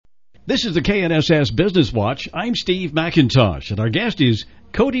This is the KNSS Business Watch. I'm Steve McIntosh, and our guest is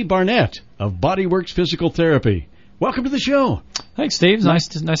Cody Barnett of Bodyworks Physical Therapy. Welcome to the show. Thanks, Steve. Nice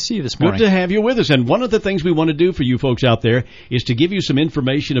to see you this morning. Good to have you with us. And one of the things we want to do for you folks out there is to give you some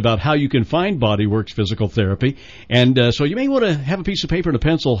information about how you can find Bodyworks Physical Therapy. And so you may want to have a piece of paper and a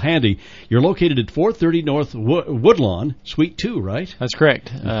pencil handy. You're located at 430 North Woodlawn, Suite 2, right? That's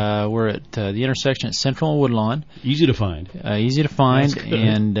correct. We're at the intersection at Central and Woodlawn. Easy to find. Easy to find,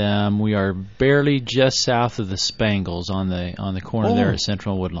 and we are barely just south of the Spangles on the corner there at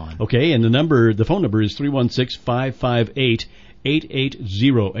Central and Woodlawn. Okay, and the phone number is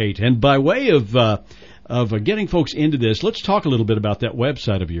 316-558-8808. And by way of getting folks into this, let's talk a little bit about that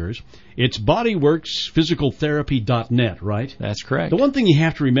website of yours. It's bodyworksphysicaltherapy.net, right? That's correct. The one thing you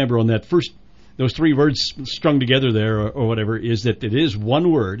have to remember on that those three words strung together there or whatever is that it is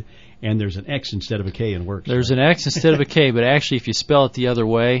one word and there's an X instead of a K in works. There's an X instead of a K, but actually if you spell it the other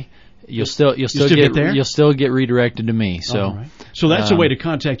way, you'll still get redirected to me. So right. So that's a way to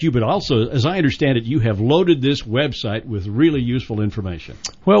contact you, but also, as I understand it, you have loaded this website with really useful information.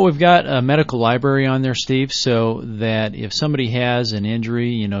 Well, we've got a medical library on there, Steve, so that if somebody has an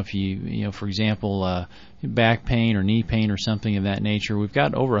injury, if you for example, back pain or knee pain or something of that nature, we've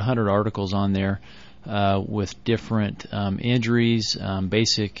got over 100 articles on there with different injuries,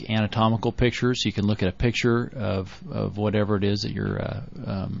 basic anatomical pictures. You can look at a picture of whatever it is that you're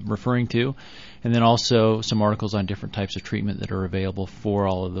referring to, and then also some articles on different types of treatment that are available for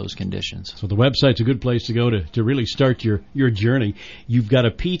all of those conditions. So the website's a good place to go to really start your journey. You've got a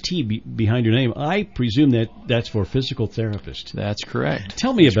PT behind your name. I presume that's for physical therapist. That's correct.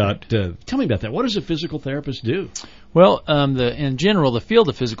 Tell me about that. What does a physical therapist do? Well, in general, the field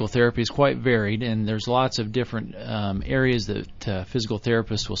of physical therapy is quite varied, and there's lots of different areas that physical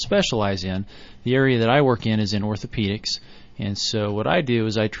therapists will specialize in. The area that I work in is in orthopedics, and so what I do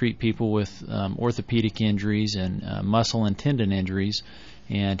is I treat people with orthopedic injuries and muscle and tendon injuries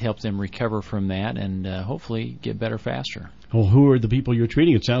and help them recover from that and hopefully get better faster. Well, who are the people you're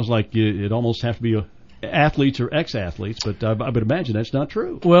treating? It sounds like it almost have to be athletes or ex-athletes, but I would imagine that's not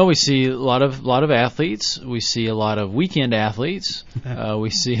true. Well, we see a lot of athletes. We see a lot of weekend athletes.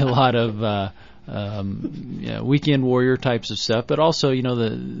 We see a lot of weekend warrior types of stuff. But also,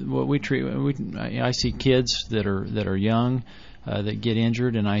 what we treat. I see kids that are young that get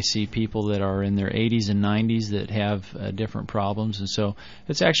injured, and I see people that are in their 80s and 90s that have different problems. And so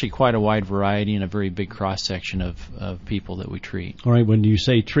it's actually quite a wide variety and a very big cross-section of people that we treat. All right, when you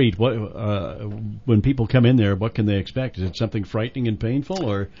say treat, when people come in there, what can they expect? Is it something frightening and painful?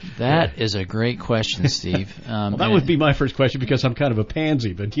 Or That is a great question, Steve. Well, that would be my first question because I'm kind of a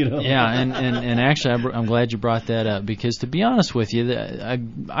pansy, but Yeah, and actually I'm glad you brought that up because to be honest with you,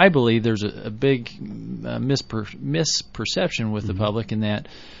 I believe there's a big misperception with the public in that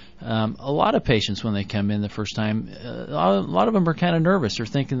a lot of patients when they come in the first time, a lot of them are kind of nervous. They're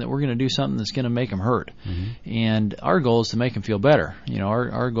thinking that we're going to do something that's going to make them hurt. And our goal is to make them feel better.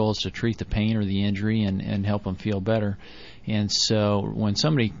 Our goal is to treat the pain or the injury and help them feel better. And so when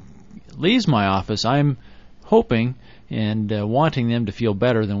somebody leaves my office, I'm hoping and wanting them to feel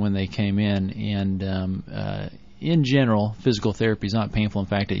better than when they came in. And in general, physical therapy is not painful. In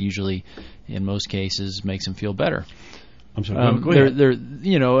fact, it usually, in most cases, makes them feel better. I'm sorry. Go ahead.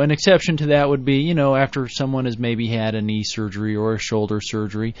 An exception to that would be, after someone has maybe had a knee surgery or a shoulder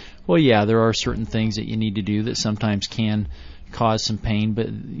surgery. Well, yeah, there are certain things that you need to do that sometimes can cause some pain, but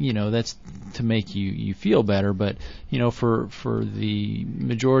that's to make you feel better. But for the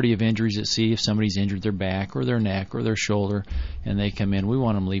majority of injuries at sea, if somebody's injured their back or their neck or their shoulder and they come in, we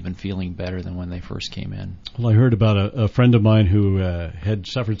want them leaving feeling better than when they first came in. Well, I heard about a friend of mine who had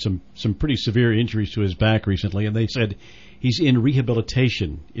suffered some pretty severe injuries to his back recently, and they said he's in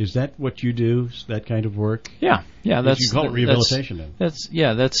rehabilitation. Is that what you do? Is that kind of work? Yeah. That's you call it rehabilitation. Then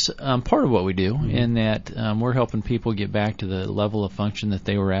that's part of what we do. In that we're helping people get back to the level of function that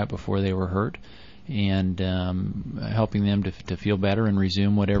they were at before they were hurt, and helping them to feel better and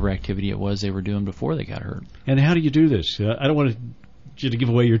resume whatever activity it was they were doing before they got hurt. And how do you do this? I don't want you to give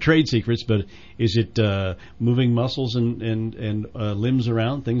away your trade secrets, but is it moving muscles and limbs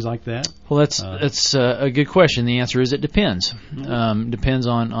around, things like that? Well, that's a good question. The answer is it depends. Depends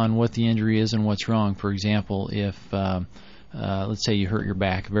on what the injury is and what's wrong. For example, if let's say you hurt your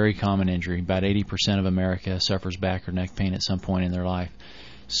back, a very common injury. About 80% of America suffers back or neck pain at some point in their life.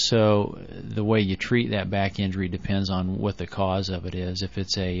 So the way you treat that back injury depends on what the cause of it is. If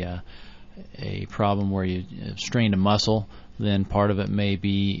it's a a problem where you strained a muscle, then part of it may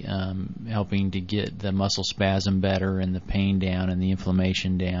be helping to get the muscle spasm better and the pain down and the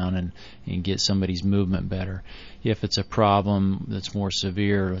inflammation down and get somebody's movement better. If it's a problem that's more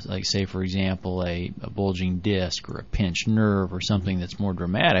severe, like say for example a bulging disc or a pinched nerve or something that's more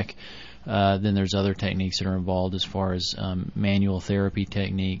dramatic, then there's other techniques that are involved as far as manual therapy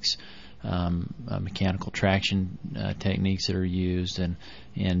techniques, mechanical traction techniques that are used, and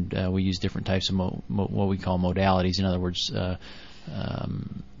we use different types of what we call modalities. In other words,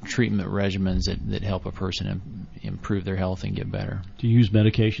 treatment regimens that help a person improve their health and get better. Do you use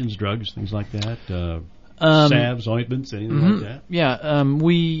medications, drugs, things like that? Salves, ointments, anything like that? Yeah,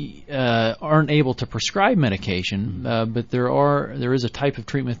 we aren't able to prescribe medication, but there is a type of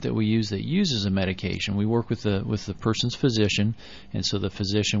treatment that we use that uses a medication. We work with the person's physician, and so the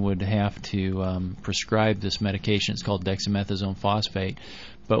physician would have to prescribe this medication. It's called dexamethasone phosphate.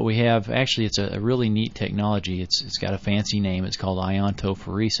 But we have, actually, it's a really neat technology. It's got a fancy name. It's called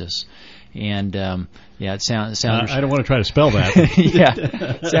Iontophoresis. And it sounds. I don't want to try to spell that.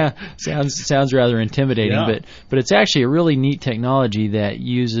 sounds rather intimidating, Yeah. but it's actually a really neat technology that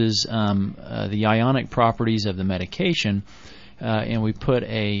uses the ionic properties of the medication, and we put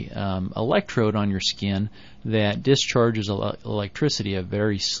a electrode on your skin that discharges electricity at a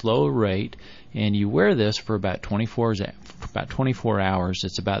very slow rate, and you wear this for about 24 hours.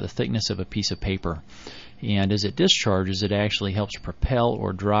 It's about the thickness of a piece of paper, and as it discharges, it actually helps propel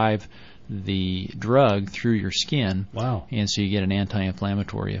or drive the drug through your skin. Wow. And so you get an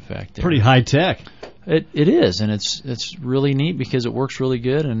anti-inflammatory effect there. Pretty high tech. It is, and it's really neat because it works really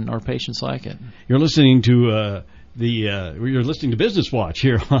good, and our patients like it. You're listening to you're listening to Business Watch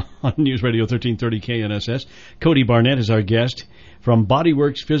here on News Radio 1330 KNSS. Cody Barnett is our guest from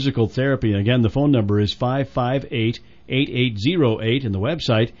BodyWorks Physical Therapy. And again, the phone number is 558-8808, and the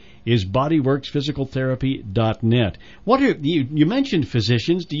website is bodyworksphysicaltherapy.net. You mentioned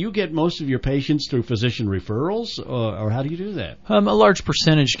physicians. Do you get most of your patients through physician referrals, or how do you do that? A large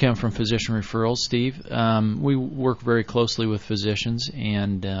percentage come from physician referrals, Steve. We work very closely with physicians,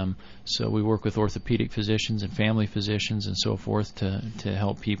 and so we work with orthopedic physicians and family physicians and so forth to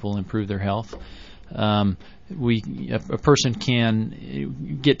help people improve their health. A person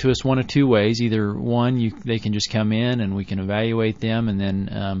can get to us one of two ways. Either one, they can just come in and we can evaluate them, and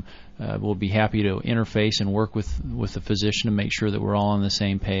then we'll be happy to interface and work with the physician to make sure that we're all on the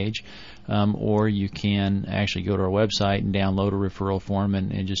same page. Or you can actually go to our website and download a referral form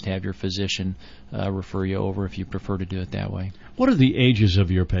and just have your physician refer you over if you prefer to do it that way. What are the ages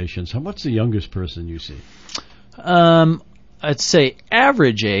of your patients? What's the youngest person you see? I'd say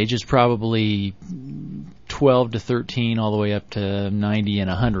average age is probably 12 to 13 all the way up to 90 and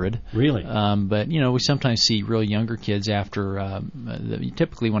 100. Really? But, we sometimes see real younger kids after,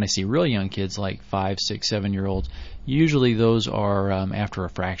 typically when I see real young kids like 5, 6, 7-year-olds, usually those are after a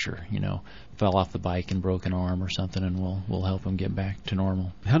fracture, fell off the bike and broke an arm or something, and we'll help them get back to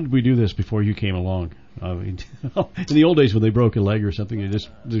normal. How did we do this before you came along? In the old days when they broke a leg or something,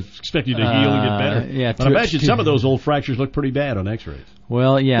 they expect you to heal and get better. Yeah, but I imagine some of those old fractures look pretty bad on X-rays.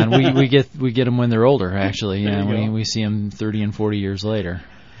 Well, yeah, and we get them when they're older. Actually, Yeah, we see them 30 and 40 years later.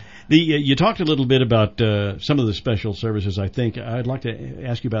 You talked a little bit about some of the special services. I think I'd like to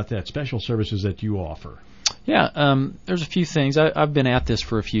ask you about that, special services that you offer. Yeah, there's a few things. I've been at this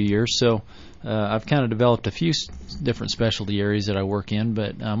for a few years, so I've kind of developed a few different specialty areas that I work in.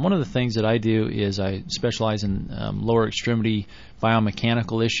 But one of the things that I do is I specialize in lower extremity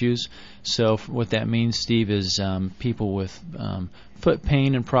biomechanical issues. So what that means, Steve, is people with foot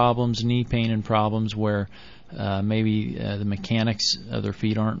pain and problems, knee pain and problems where maybe the mechanics of their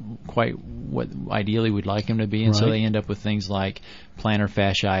feet aren't quite what ideally we'd like them to be, and so they end up with things like plantar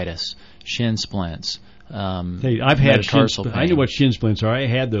fasciitis, shin splints. I've had shin splints. I know what shin splints are. I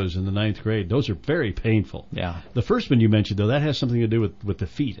had those in the 9th grade. Those are very painful. Yeah. The first one you mentioned, though, that has something to do with the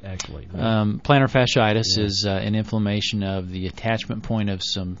feet, actually. Plantar fasciitis is an inflammation of the attachment point of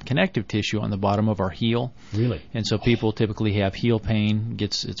some connective tissue on the bottom of our heel. Really? And so people typically have heel pain.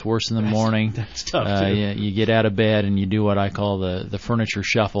 It's worse in the morning. That's tough, too. You get out of bed and you do what I call the furniture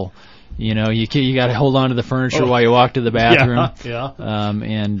shuffle. You got to hold on to the furniture while you walk to the bathroom. Yeah.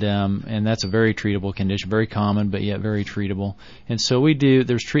 And that's a very treatable condition, very common, but yet very treatable. And so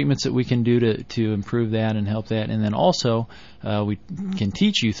there's treatments that we can do to improve that and help that. And then also, we can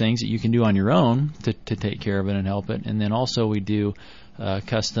teach you things that you can do on your own to take care of it and help it. And then also we do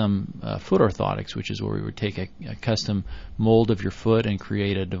custom foot orthotics, which is where we would take a custom mold of your foot and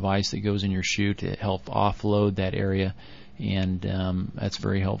create a device that goes in your shoe to help offload that area. And that's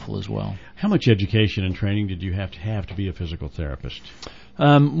very helpful as well. How much education and training did you have to be a physical therapist?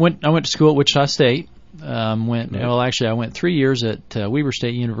 I went to school at Wichita State. I went 3 years at Weber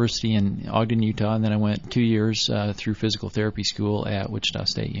State University in Ogden, Utah, and then I went 2 years through physical therapy school at Wichita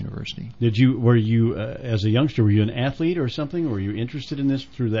State University. Were you as a youngster, were you an athlete or something? Were you interested in this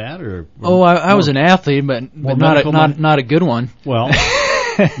through that, or? I was an athlete, but not a good one. Well,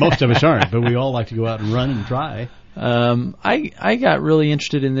 most of us aren't, but we all like to go out and run and try. I got really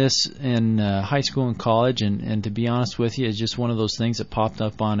interested in this in high school and college, and to be honest with you, it's just one of those things that popped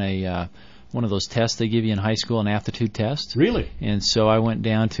up on one of those tests they give you in high school, an aptitude test. Really? And so I went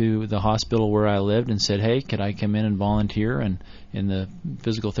down to the hospital where I lived and said, hey, could I come in and volunteer? And in the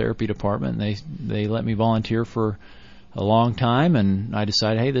physical therapy department, they let me volunteer for a long time, and I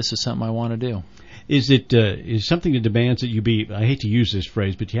decided, hey, this is something I want to do. Is something that demands that you be, I hate to use this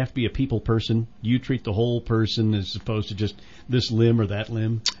phrase, but you have to be a people person? You treat the whole person as opposed to just this limb or that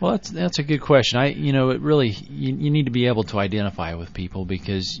limb? Well, that's a good question. It really, you need to be able to identify with people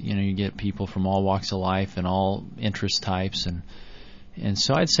because, you get people from all walks of life and all interest types. And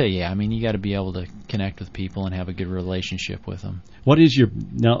so I'd say, you got to be able to connect with people and have a good relationship with them.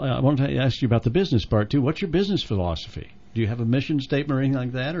 Now, I want to ask you about the business part, too. What's your business philosophy? Do you have a mission statement or anything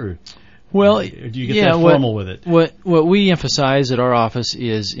like that, or do you get that formal with it? What we emphasize at our office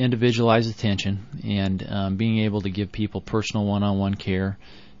is individualized attention and being able to give people personal one-on-one care.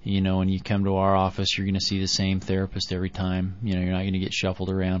 When you come to our office, you're going to see the same therapist every time. You're not going to get shuffled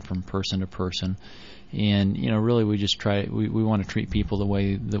around from person to person. And, really we just we want to treat people the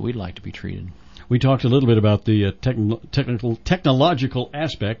way that we'd like to be treated. We talked a little bit about the technological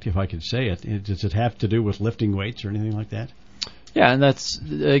aspect, if I could say it. Does it have to do with lifting weights or anything like that? Yeah, and that's,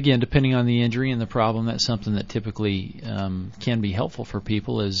 again, depending on the injury and the problem, that's something that typically can be helpful for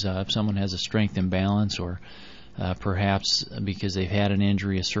people is if someone has a strength imbalance or perhaps because they've had an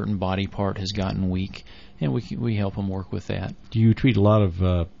injury, a certain body part has gotten weak, and we help them work with that. Do you treat a lot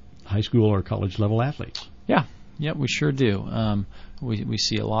of high school or college level athletes? Yeah, we sure do. We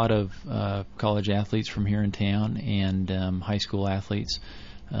see a lot of college athletes from here in town and high school athletes.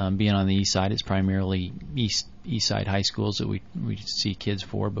 Being on the east side, it's primarily east side high schools that we see kids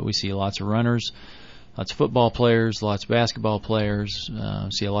for, but we see lots of runners, lots of football players, lots of basketball players.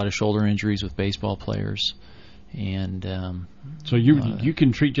 See a lot of shoulder injuries with baseball players, and so you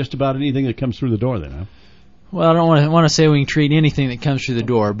can treat just about anything that comes through the door, then, huh? Well, I don't want to say we can treat anything that comes through the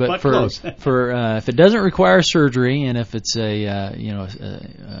door, but for if it doesn't require surgery and if it's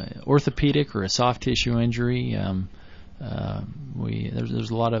a orthopedic or a soft tissue injury.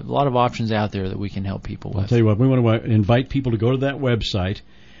 There's a lot of options out there that we can help people with. I'll tell you what, we want to invite people to go to that website,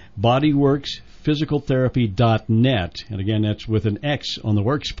 bodyworksphysicaltherapy.net, and again, that's with an X on the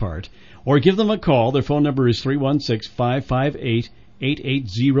works part, or give them a call. Their phone number is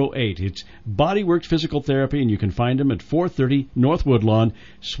 316-558-8808. It's Bodyworks Physical Therapy, and you can find them at 430 North Woodlawn,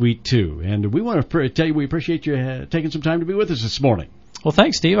 Suite 2. And we want to tell you we appreciate you taking some time to be with us this morning. Well,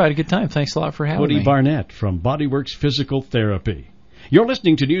 thanks, Steve. I had a good time. Thanks a lot for having me. Cody Barnett from Bodyworks Physical Therapy. You're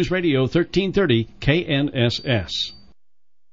listening to News Radio 1330 KNSS.